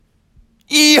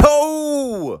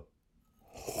Yo!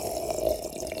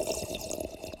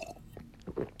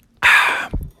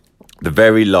 The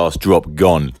very last drop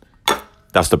gone.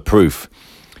 That's the proof.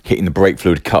 Hitting the brake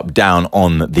fluid cup down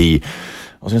on the,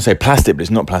 I was going to say plastic, but it's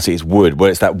not plastic, it's wood.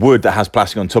 Well, it's that wood that has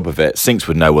plastic on top of it. Sinks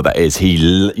would know what that is. He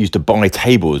used to buy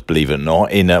tables, believe it or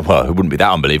not, well, it wouldn't be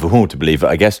that unbelievable to believe it,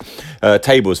 I guess.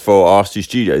 Tables for R2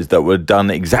 Studios that were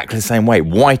done exactly the same way.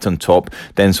 White on top,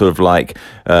 then sort of like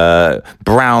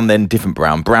brown, then different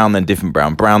brown, brown, then different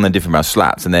brown, brown, then different brown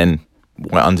slats, and then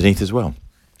white underneath as well.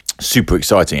 Super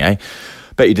exciting, eh?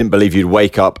 Bet you didn't believe you'd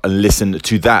wake up and listen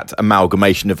to that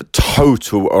amalgamation of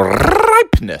total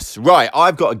ripeness. Right,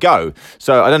 I've got to go.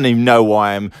 So I don't even know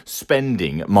why I'm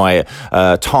spending my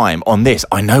time on this.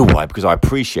 I know why, because I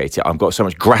appreciate it. I've got so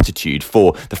much gratitude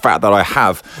for the fact that I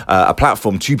have a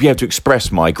platform to be able to express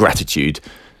my gratitude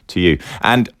to you.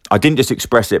 And I didn't just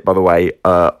express it, by the way,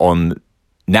 on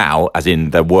now, as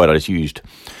in the word I just used.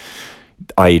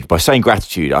 By saying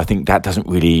gratitude, I think that doesn't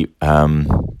really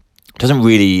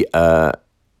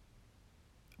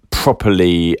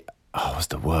properly,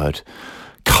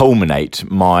 culminate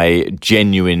my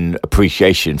genuine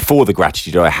appreciation for the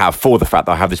gratitude I have for the fact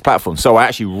that I have this platform. So I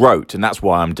actually wrote, and that's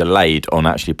why I'm delayed on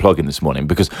actually plugging this morning,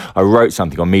 because I wrote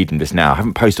something on Medium just now. I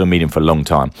haven't posted on Medium for a long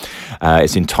time.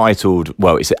 It's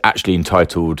actually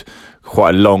entitled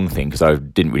quite a long thing, because I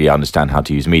didn't really understand how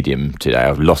to use Medium today.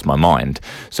 I've lost my mind.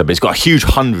 But it's got a huge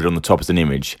 100 on the top as an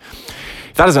image.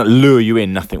 If that doesn't lure you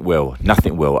in, nothing will.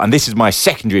 Nothing will. And this is my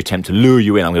secondary attempt to lure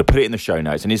you in. I'm going to put it in the show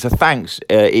notes. And it's a thanks.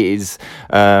 It is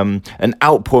an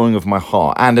outpouring of my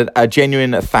heart and a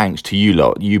genuine thanks to you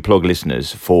lot, you Plog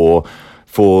listeners, for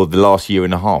the last year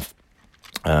and a half.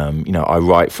 I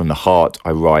write from the heart.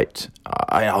 I was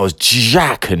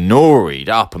Jackanory'd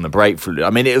up on the brake fluid. I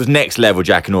mean, it was next level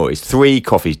Jackanory's. 3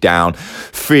 coffees down,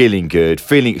 feeling good,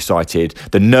 feeling excited.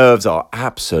 The nerves are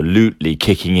absolutely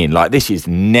kicking in. Like, this is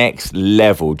next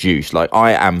level juice. Like,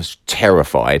 I am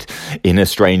terrified in a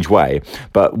strange way.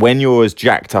 But when you're as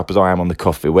jacked up as I am on the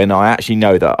coffee, when I actually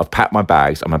know that I've packed my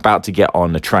bags, I'm about to get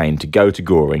on the train to go to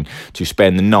Goring to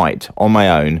spend the night on my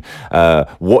own,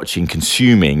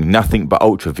 consuming nothing but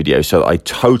ultra videos, so that I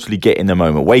totally get in the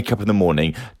moment, wake up in the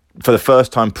morning for the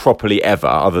first time properly ever,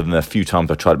 other than a few times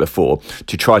I've tried it before,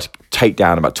 to try to take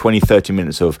down about 20-30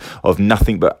 minutes of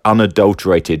nothing but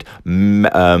unadulterated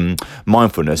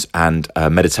mindfulness and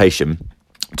meditation,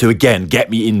 to again get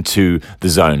me into the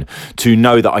zone, to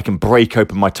know that I can break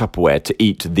open my Tupperware to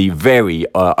eat the very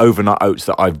overnight oats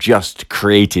that I've just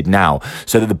created now,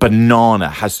 so that the banana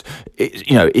has,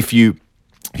 if you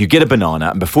get a banana,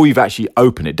 and before you've actually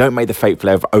opened it, don't make the fateful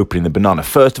error of opening the banana.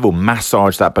 First of all,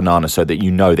 massage that banana so that you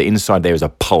know that inside there is a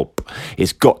pulp.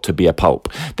 It's got to be a pulp.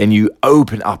 Then you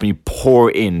open it up and you pour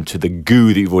it into the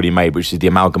goo that you've already made, which is the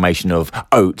amalgamation of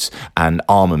oats and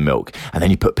almond milk. And then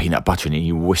you put peanut butter in it and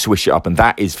you swish it up. And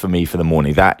that is for me for the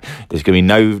morning. That there's going to be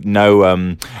there's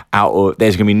going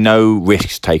to be no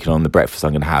risks taken on the breakfast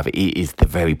I'm going to have. It is the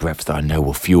very breakfast that I know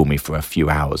will fuel me for a few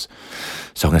hours.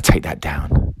 So I'm going to take that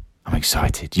down. I'm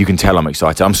excited. You can tell I'm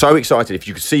excited. I'm so excited. If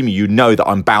you could see me, you know that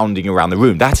I'm bounding around the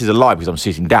room. That is a lie because I'm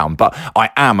sitting down, but I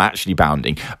am actually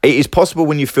bounding. It is possible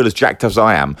when you feel as jacked up as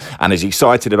I am and as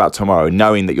excited about tomorrow,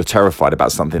 knowing that you're terrified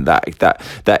about something that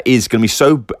is going to be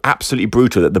so absolutely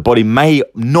brutal that the body may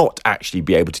not actually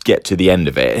be able to get to the end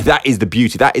of it. That is the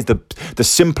beauty. That is the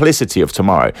simplicity of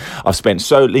tomorrow. I've spent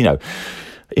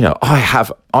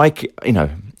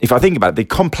if I think about it, the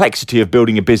complexity of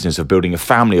building a business, of building a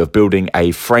family, of building a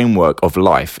framework of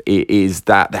life, is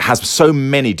that there has so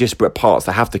many disparate parts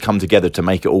that have to come together to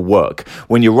make it all work.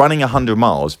 When you're running 100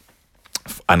 miles,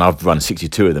 and I've run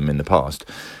 62 of them in the past,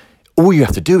 all you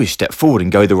have to do is step forward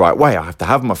and go the right way. I have to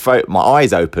have my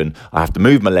eyes open, I have to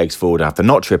move my legs forward, I have to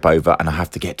not trip over, and I have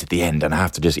to get to the end, and I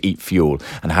have to just eat fuel,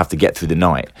 and I have to get through the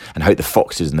night, and hope the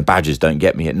foxes and the badgers don't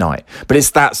get me at night. But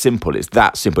it's that simple.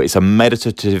 It's a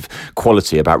meditative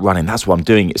quality about running. That's why I'm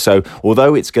doing it. So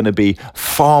although it's going to be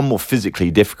far more physically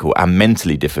difficult and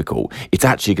mentally difficult, it's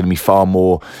actually going to be far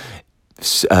more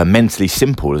mentally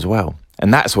simple as well.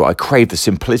 And that's what I crave, the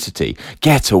simplicity.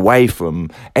 Get away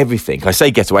from everything. I say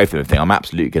get away from everything. I'm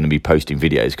absolutely going to be posting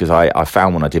videos, because I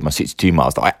found when I did my 62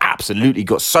 miles that I absolutely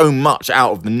got so much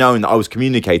out of the knowing that I was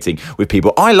communicating with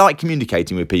people. I like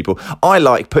communicating with people. I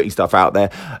like putting stuff out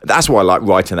there. That's why I like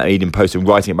writing that Medium post and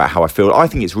writing about how I feel. I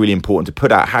think it's really important to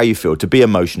put out how you feel, to be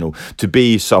emotional, to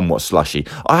be somewhat slushy.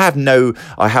 I have no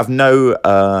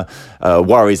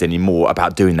worries anymore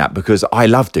about doing that, because I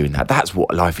love doing that. That's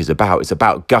what life is about. It's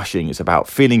about gushing. It's about about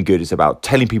feeling good. It's about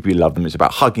telling people you love them. It's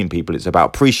about hugging people. It's about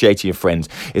appreciating your friends.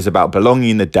 It's about belonging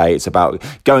in the day. It's about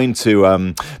going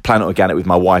to Planet Organic with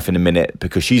my wife in a minute,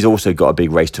 because she's also got a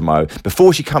big race tomorrow.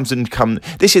 Before she comes,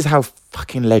 this is how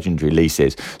fucking legendary Lise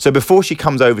is. So before she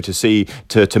comes over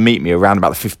to meet me around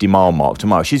about the 50-mile mark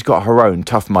tomorrow, she's got her own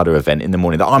Tough Mudder event in the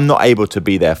morning that I'm not able to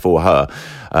be there for her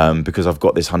because I've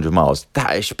got this 100 miles.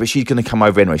 But she's going to come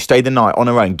over anyway, stay the night on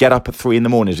her own, get up at 3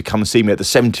 a.m. to come and see me at the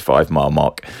 75-mile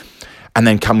mark, and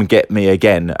then come and get me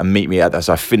again and meet me as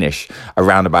I finish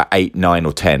around about 8, 9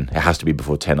 or 10. It has to be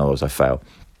before 10, otherwise I fail.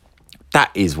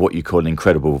 That is what you call an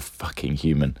incredible fucking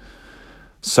human.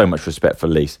 So much respect for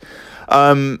Lise.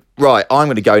 Right, I'm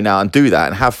going to go now and do that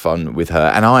and have fun with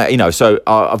her. And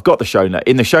I've got the show note.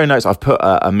 In the show notes, I've put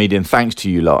a million thanks to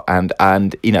you lot. And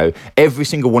every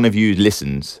single one of you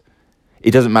listens.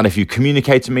 It doesn't matter if you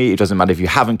communicate to me. It doesn't matter if you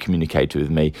haven't communicated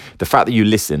with me. The fact that you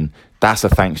listen, that's a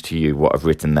thanks to you, what I've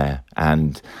written there.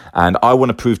 And I want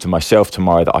to prove to myself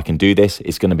tomorrow that I can do this.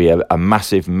 It's going to be a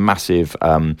massive, massive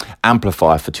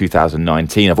amplifier for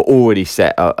 2019. I've already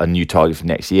set a new target for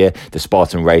next year, the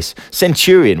Spartan race.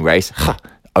 Centurion race,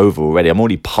 over already. I'm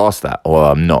already past that, or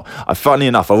I'm not. Funnily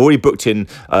enough, I've already booked in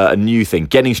a new thing,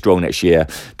 Getting Strong next year.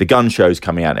 The gun show's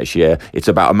coming out next year. It's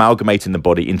about amalgamating the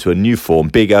body into a new form,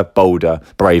 bigger, bolder,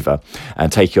 braver,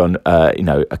 and taking on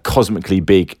a cosmically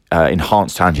big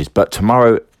enhanced challenges. But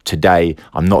today,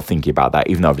 I'm not thinking about that,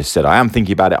 even though I've just said I am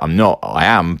thinking about it. I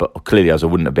am, but clearly I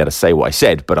wouldn't be able to say what I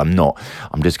said, but I'm not.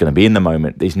 I'm just going to be in the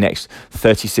moment. These next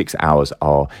 36 hours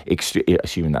are,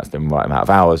 assuming that's the right amount of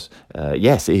hours.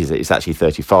 Yes, it is. It's actually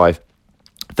 35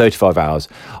 hours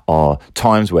are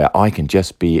times where I can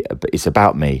just be, it's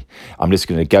about me. I'm just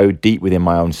going to go deep within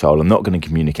my own soul. I'm not going to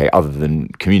communicate other than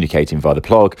communicating via the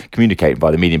blog, communicating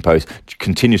via the Medium post,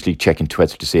 continuously checking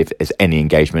Twitter to see if there's any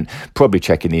engagement, probably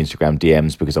checking the Instagram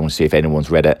DMs because I want to see if anyone's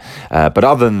read it. But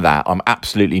other than that, I'm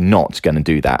absolutely not going to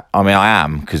do that. I mean, I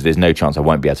am, because there's no chance I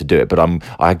won't be able to do it. But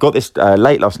I got this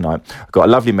late last night. I got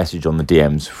a lovely message on the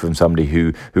DMs from somebody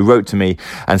who wrote to me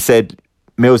and said,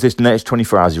 Mills, this next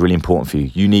 24 hours is really important for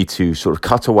you. You need to sort of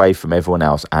cut away from everyone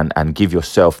else and give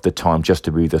yourself the time just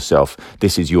to be with yourself.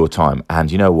 This is your time.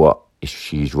 And you know what?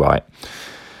 She's right.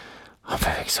 I'm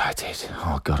very excited.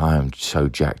 Oh, God, I am so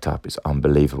jacked up. It's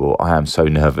unbelievable. I am so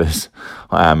nervous.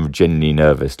 I am genuinely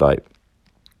nervous. Like,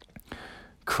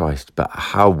 Christ, but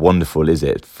how wonderful is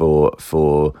it for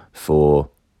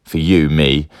you,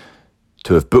 me,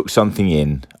 to have booked something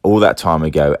in all that time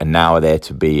ago and now are there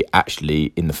to be actually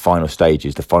in the final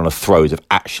stages, the final throes of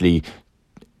actually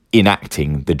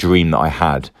enacting the dream that I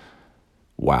had.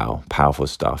 Wow, powerful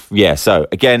stuff. Yeah, so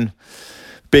again,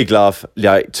 big love.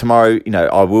 Like tomorrow,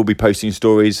 I will be posting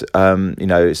stories.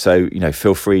 So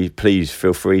feel free, please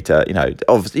feel free to,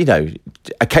 obviously,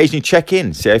 occasionally check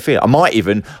in, see how you feel. I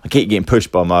keep getting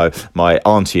pushed by my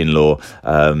auntie-in-law,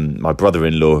 my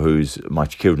brother-in-law, who's my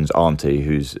children's auntie,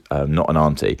 who's not an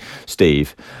auntie,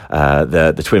 Steve,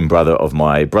 the twin brother of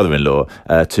my brother-in-law,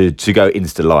 to go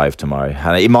Insta Live tomorrow.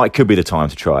 And could be the time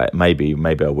to try it. Maybe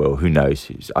I will. Who knows?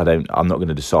 I'm not going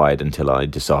to decide until I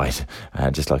decide,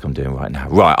 just like I'm doing right now.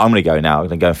 Right, I'm going to go now. I'm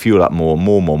going to go and fuel up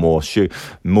more. Shoot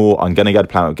more. I'm going to go to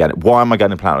Planet Organic. Why am I going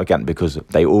to Planet Organic? Because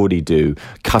they already do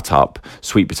cut up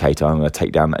sweet potato. I'm going to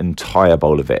take down an entire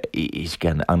bowl of it. I'm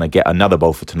going to get another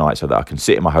bowl for tonight so that I can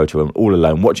sit in my hotel room all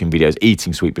alone, watching videos,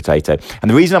 eating sweet potato.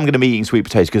 And the reason I'm going to be eating sweet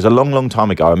potatoes is because a long, long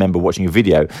time ago, I remember watching a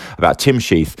video about Tim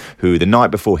Sheath, who the night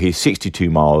before his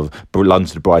 62-mile London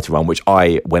to Brighton run, which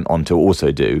I went on to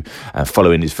also do,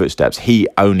 following his footsteps, he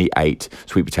only ate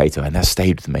sweet potato, and that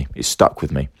stayed with me. It stuck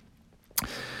with me.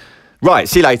 Right,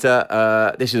 see you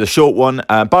later. This is a short one.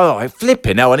 By the way,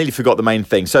 flipping hell, I nearly forgot the main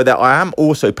thing. So that I am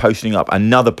also posting up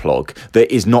another plug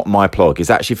that is not my plug.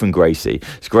 It's actually from Gracie.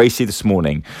 It's Gracie this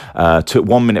morning. Took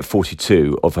 1 minute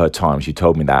 42 of her time. She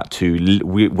told me that to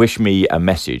wish me a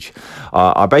message.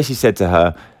 I basically said to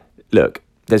her, look,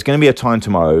 there's going to be a time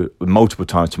tomorrow, multiple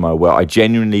times tomorrow, where I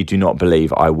genuinely do not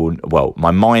believe I will. Well,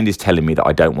 my mind is telling me that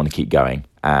I don't want to keep going.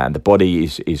 And the body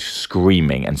is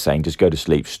screaming and saying, just go to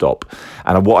sleep, stop.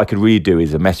 And what I could really do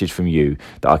is a message from you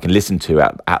that I can listen to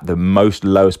at the most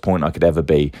lowest point I could ever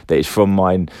be, that is from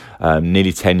my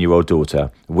nearly 10-year-old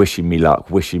daughter, wishing me luck,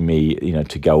 wishing me,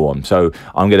 to go on. So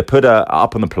I'm going to put her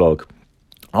up on the blog.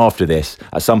 After this,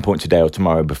 at some point today or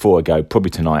tomorrow, before I go, probably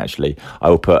tonight actually, I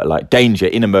will put danger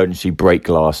in emergency, break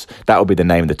glass. That will be the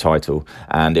name of the title,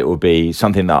 and it will be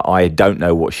something that I don't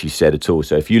know what she said at all.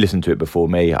 So if you listen to it before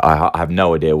me, I have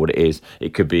no idea what it is.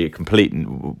 It could be it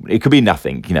could be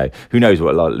nothing. Who knows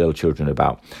what little children are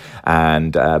about.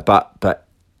 And but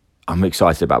I'm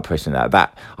excited about pressing that.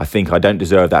 That I think I don't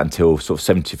deserve that until sort of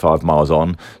 75 miles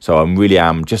on. So I really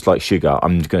am, just like sugar,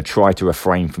 I'm going to try to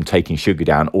refrain from taking sugar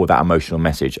down or that emotional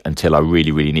message until I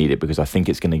really, really need it, because I think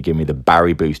it's going to give me the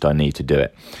Barry boost I need to do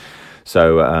it.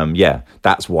 So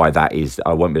that's why that is.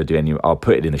 I won't be able to do any. I'll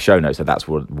put it in the show notes. So that's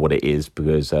what it is,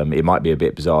 because it might be a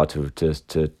bit bizarre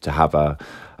to have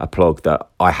a plug that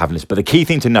I haven't listened. But the key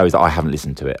thing to know is that I haven't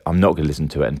listened to it. I'm not going to listen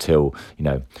to it until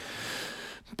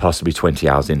possibly 20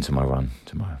 hours into my run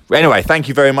tomorrow. Anyway, thank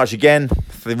you very much again.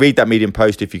 Read that Medium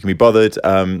post if you can be bothered,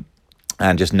 and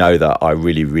just know that I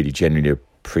really, really genuinely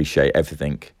appreciate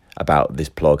everything about this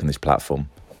plug and this platform.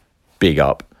 Big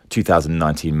up.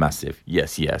 2019 massive.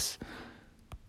 Yes.